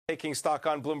Taking stock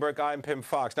on Bloomberg, I'm Pim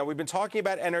Fox. Now, we've been talking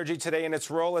about energy today and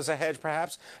its role as a hedge,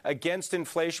 perhaps, against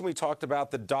inflation. We talked about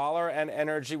the dollar and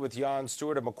energy with Jan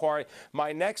Stewart of Macquarie.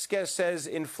 My next guest says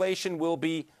inflation will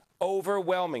be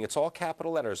overwhelming. It's all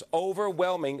capital letters.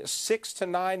 Overwhelming 6 to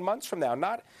 9 months from now.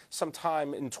 Not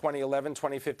sometime in 2011,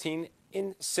 2015,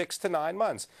 in 6 to 9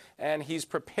 months. And he's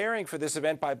preparing for this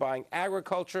event by buying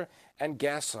agriculture and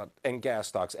gas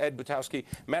stocks. Ed Butowsky,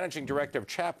 Managing Director of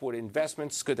Chapwood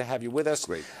Investments. Good to have you with us.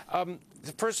 Great.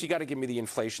 First, you got to give me the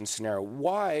inflation scenario.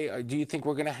 Why do you think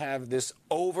we're going to have this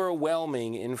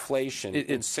overwhelming inflation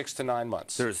in 6 to 9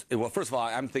 months? Well, first of all,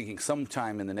 I'm thinking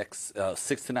sometime in the next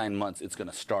 6 to 9 months it's going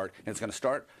to start, and it's going to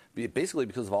start basically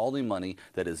because of all the money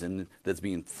that's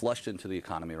being flushed into the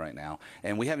economy right now,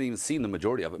 and we haven't even seen the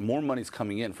majority of it. More money's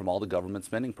coming in from all the government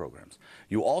spending programs.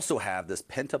 You also have this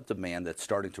pent-up demand that's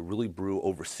starting to really brew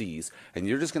overseas, and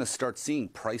you're just going to start seeing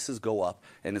prices go up,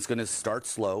 and it's going to start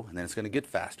slow, and then it's going to get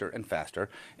faster and faster,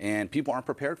 and people aren't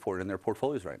prepared for it in their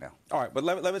portfolios right now. All right, but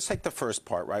let's take the first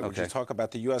part, right? Okay. Which you talk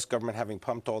about the U.S. government having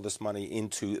pumped all this money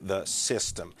into the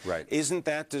system. Right. Isn't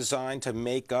that designed to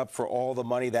make up for all the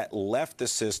money that left the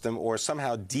system or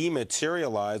somehow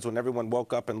dematerialized when everyone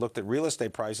woke up and looked at real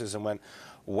estate prices and went,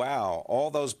 wow, all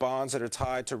those bonds that are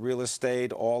tied to real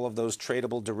estate, all of those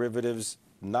tradable derivatives,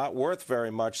 not worth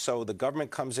very much. So the government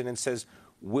comes in and says,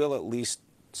 we'll at least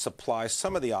supply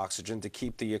some of the oxygen to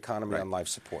keep the economy on life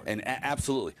support. And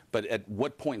absolutely. But at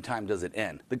what point in time does it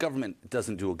end? The government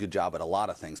doesn't do a good job at a lot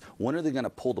of things. When are they going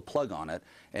to pull the plug on it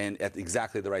and at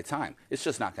exactly the right time? It's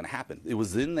just not going to happen. It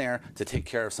was in there to take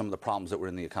care of some of the problems that were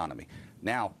in the economy.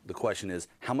 Now, the question is,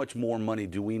 how much more money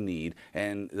do we need?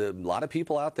 And a lot of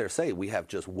people out there say we have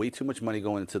just way too much money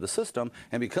going into the system,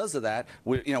 and because of that,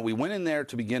 we went in there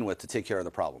to begin with to take care of the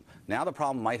problem. Now the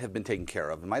problem might have been taken care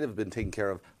of. It might have been taken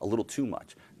care of a little too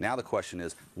much. Now the question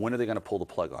is, when are they going to pull the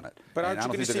plug on it? But aren't you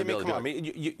going to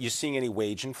see, you seeing any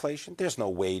wage inflation? There's no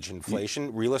wage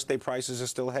inflation. Real estate prices are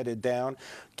still headed down.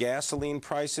 Gasoline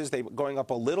prices, they're going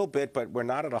up a little bit, but we're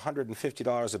not at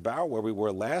 $150 a barrel where we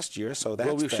were last year, so that's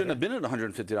well, we shouldn't have been at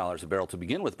 $150 a barrel to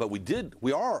begin with, but we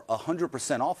are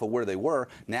 100% off of where they were.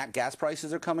 Nat gas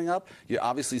prices are coming up. You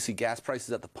obviously see gas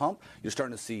prices at the pump. You're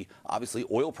starting to see, obviously,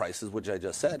 oil prices, which I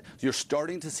just said. You're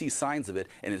starting to see signs of it,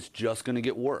 and it's just going to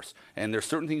get worse. And there's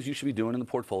certain things you should be doing in the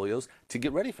portfolios to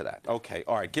get ready for that. Okay,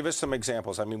 all right. Give us some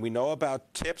examples. I mean, we know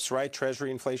about TIPS, right? Treasury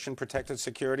inflation protected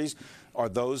securities. Are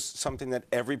those something that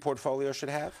every portfolio should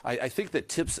have? I think that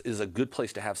TIPS is a good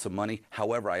place to have some money.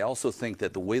 However, I also think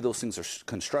that the way those things are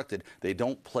constructed, they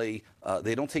don't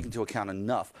take into account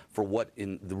enough for what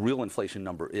the real inflation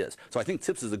number is. So I think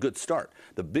TIPS is a good start.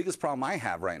 The biggest problem I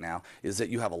have right now is that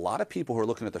you have a lot of people who are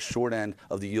looking at the short end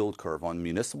of the yield curve on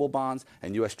municipal bonds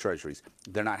and U.S. Treasuries.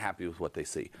 They're not happy with what they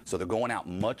see. So they're going out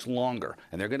much longer,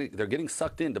 and they're getting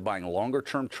sucked into buying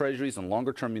longer-term Treasuries and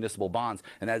longer-term municipal bonds,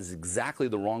 and that is exactly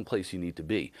the wrong place you need to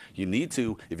be. You need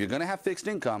to, if you're going to have fixed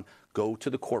income, go to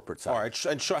the corporate side. All right,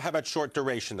 and how about short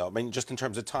duration, though? I mean, just in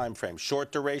terms of time frame.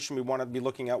 Short duration, we want to be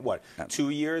looking at what? 2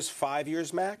 years, 5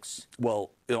 years max?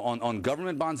 Well, on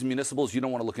government bonds and municipals, you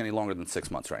don't want to look any longer than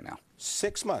 6 months right now.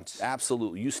 6 months?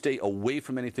 Absolutely. You stay away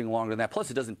from anything longer than that. Plus,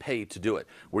 it doesn't pay to do it.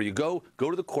 Where you go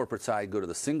to the corporate side, go to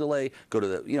the single A, go to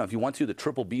the, if you want to, the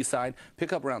triple B side,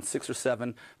 pick up around 6 or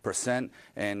 7%,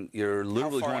 and you're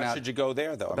literally going out. How far should you go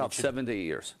there, though? About 7 to 8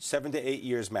 years. 7 to 8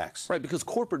 years max. Right, because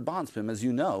corporate bonds, Pim, as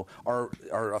you know, are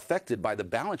affected by the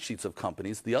balance sheets of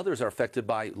companies. The others are affected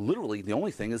by, literally, the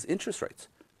only thing is interest rates.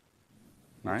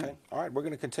 All right. Okay. All right. We're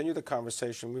going to continue the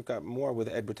conversation. We've got more with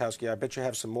Ed Butowsky. I bet you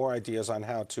have some more ideas on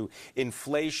how to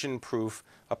inflation-proof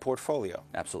a portfolio.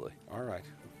 Absolutely. All right.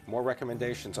 More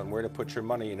recommendations on where to put your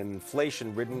money in an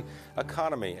inflation-ridden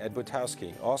economy. Ed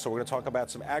Butowsky. Also, we're going to talk about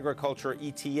some agriculture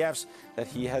ETFs that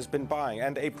he has been buying.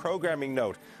 And a programming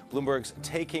note. Bloomberg's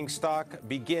Taking Stock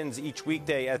begins each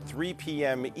weekday at 3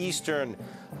 p.m. Eastern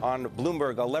on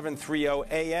Bloomberg 1130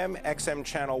 AM, XM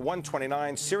Channel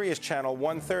 129, Sirius Channel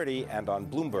 130, and on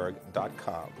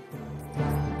Bloomberg.com.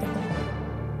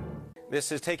 This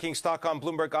is Taking Stock on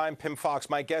Bloomberg. I'm Pim Fox.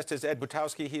 My guest is Ed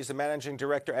Butowsky. He's the managing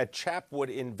director at Chapwood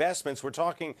Investments. We're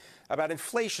talking about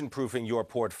inflation-proofing your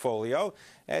portfolio.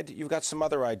 Ed, you've got some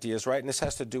other ideas, right? And this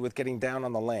has to do with getting down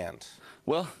on the land.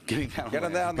 Well, getting down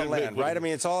on the land, right? I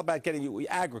mean, it's all about getting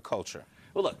agriculture.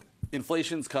 Well, look,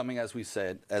 inflation's coming, as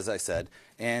I said,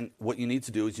 and what you need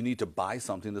to do is you need to buy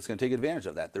something that's going to take advantage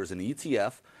of that. There's an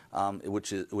ETF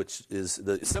which is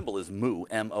the symbol is MOO,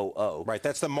 M-O-O. Right,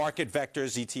 that's the market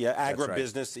vectors ETF,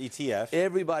 agribusiness ETF.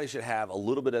 Everybody should have a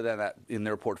little bit of that in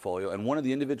their portfolio, and one of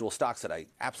the individual stocks that I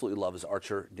absolutely love is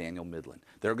Archer Daniel Midland.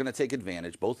 They're going to take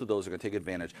advantage, both of those are going to take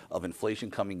advantage of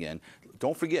inflation coming in.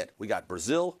 Don't forget, we got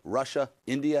Brazil, Russia,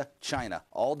 India, China,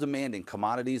 all demanding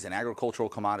commodities and agricultural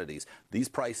commodities. These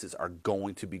prices are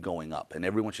going to be going up, and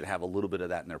everyone should have a little bit of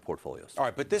that in their portfolios. All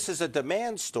right, but this is a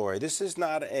demand story. This is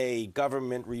not a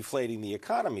government reflating the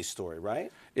economy story,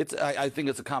 right? I think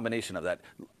it's a combination of that.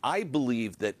 I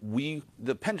believe that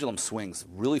the pendulum swings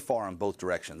really far in both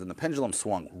directions, and the pendulum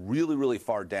swung really, really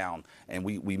far down, and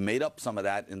we made up some of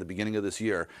that in the beginning of this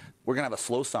year. We're going to have a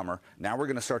slow summer. Now we're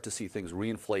going to start to see things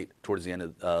reinflate towards the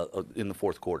end of in the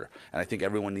fourth quarter, and I think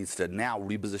everyone needs to now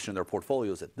reposition their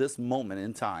portfolios at this moment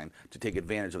in time to take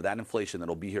advantage of that inflation that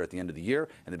will be here at the end of the year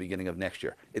and the beginning of next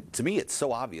year. To me, it's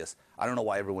so obvious. I don't know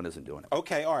why everyone isn't doing it.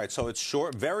 Okay, all right. So it's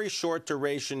short, very short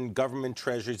duration government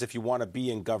treasuries if you want to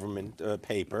be in government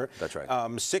paper. That's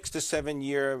right. 6 to 7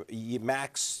 year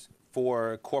max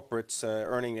for corporates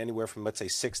earning anywhere from, let's say,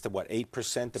 6 to what,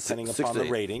 8%, depending upon the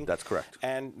rating. That's correct.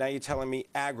 And now you're telling me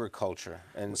agriculture,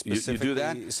 and you specifically do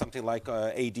that? Something like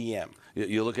ADM.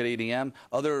 You look at ADM.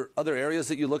 Other areas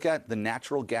that you look at, the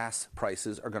natural gas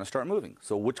prices are going to start moving.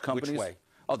 So which companies? Which way?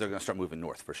 Oh, they're going to start moving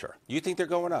north for sure. You think they're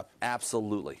going up?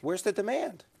 Absolutely. Where's the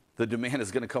demand? The demand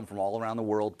is going to come from all around the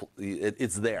world.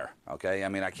 It's there, okay? I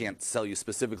mean, I can't tell you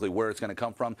specifically where it's going to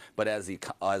come from, but as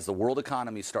the world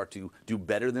economies start to do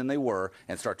better than they were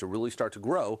and really start to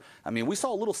grow, I mean, we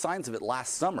saw little signs of it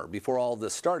last summer before all of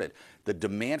this started. The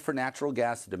demand for natural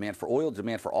gas, the demand for oil, the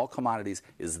demand for all commodities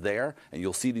is there, and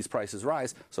you'll see these prices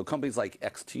rise. So companies like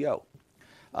XTO,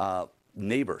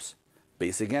 Neighbors,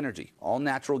 Basic Energy, all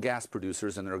natural gas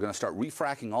producers, and they're going to start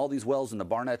refracking all these wells in the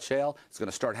Barnett Shale. It's going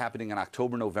to start happening in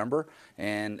October, November,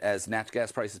 and as natural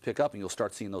gas prices pick up, and you'll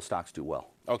start seeing those stocks do well.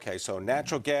 Okay, so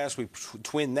natural gas, we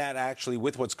twin that actually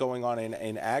with what's going on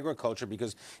in agriculture,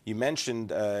 because you mentioned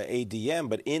ADM,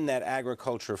 but in that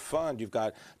agriculture fund, you've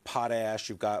got potash,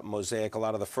 you've got Mosaic, a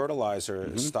lot of the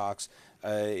fertilizer stocks.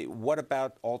 What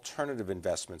about alternative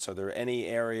investments? Are there any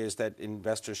areas that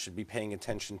investors should be paying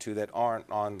attention to that aren't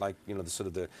on, like, you know,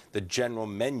 the general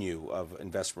menu of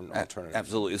investment alternatives?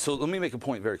 Absolutely. So let me make a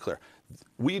point very clear.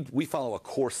 We follow a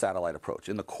core satellite approach.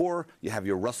 In the core, you have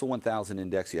your Russell 1000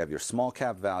 index, you have your small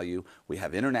cap value, we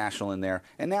have international in there,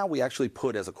 and now we actually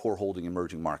put as a core holding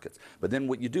emerging markets. But then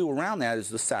what you do around that is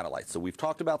the satellites. So we've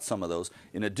talked about some of those.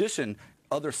 In addition,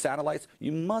 other satellites,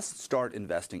 you must start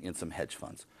investing in some hedge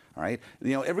funds. All right?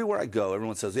 You know, everywhere I go,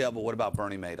 everyone says, yeah, but what about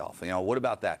Bernie Madoff? You know, what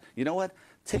about that? You know what?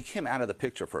 Take him out of the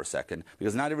picture for a second,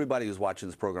 because not everybody who's watching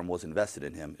this program was invested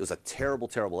in him. It was a terrible,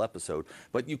 terrible episode.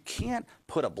 But you can't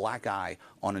put a black eye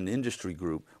on an industry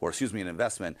group, or excuse me, an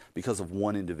investment, because of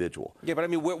one individual. Yeah, but I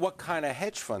mean, what kind of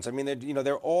hedge funds? I mean,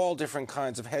 they're all different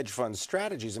kinds of hedge fund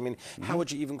strategies. I mean, how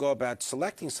would you even go about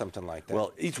selecting something like that?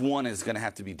 Well, each one is going to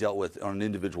have to be dealt with on an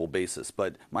individual basis.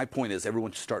 But my point is,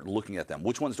 everyone should start looking at them.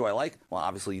 Which ones do I like? Well,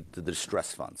 obviously, the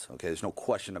distressed funds. Okay, there's no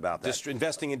question about that.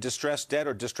 Investing in distressed debt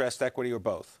or distressed equity, or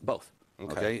both? Both.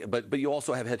 Okay. But you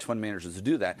also have hedge fund managers to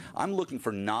do that. I'm looking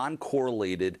for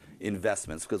non-correlated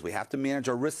investments, because we have to manage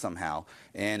our risk somehow.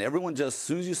 And everyone just, as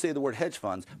soon as you say the word hedge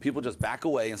funds, people just back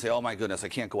away and say, oh my goodness, I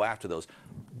can't go after those.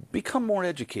 Become more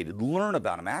educated. Learn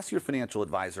about them. Ask your financial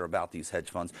advisor about these hedge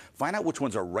funds. Find out which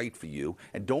ones are right for you,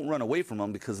 and don't run away from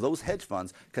them, because those hedge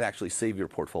funds could actually save your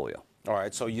portfolio. All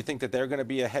right. So you think that they're going to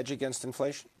be a hedge against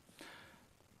inflation?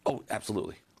 Oh,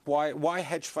 absolutely. Why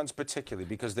hedge funds particularly?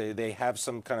 Because they have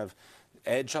some kind of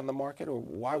edge on the market, or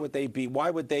why would they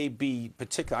be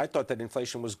particular? I thought that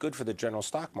inflation was good for the general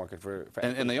stock market.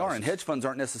 And they are. And hedge funds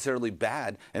aren't necessarily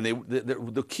bad. And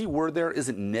the key word there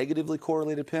isn't negatively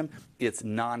correlated, Pim. It's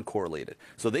non-correlated.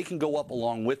 So they can go up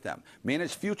along with them.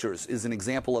 Managed futures is an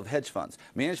example of hedge funds.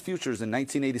 Managed futures in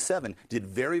 1987 did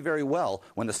very, very well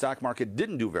when the stock market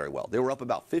didn't do very well. They were up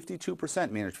about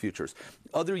 52% managed futures.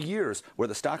 Other years where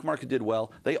the stock market did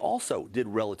well, they also did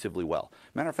relatively well.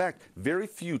 Matter of fact, very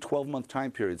few 12-month time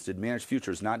periods did managed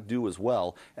futures not do as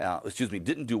well,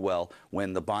 didn't do well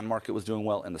when the bond market was doing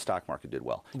well and the stock market did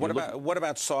well. What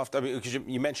about soft? I mean, because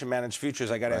you mentioned managed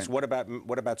futures, I got to ask, what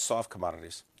about soft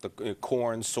commodities, the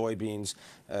corn, soybeans,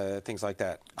 things like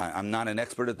that? I'm not an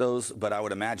expert at those, but I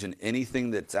would imagine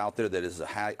anything that's out there that is a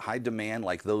high demand,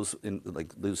 like those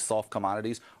soft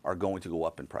commodities, are going to go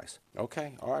up in price.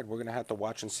 Okay, all right, we're going to have to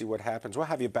watch and see what happens. We'll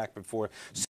have you back before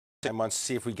 10 months to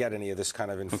see if we get any of this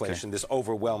kind of inflation, this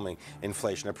overwhelming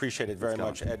inflation. I appreciate it very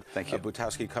much, Ed. Thank you.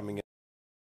 Butowsky coming in.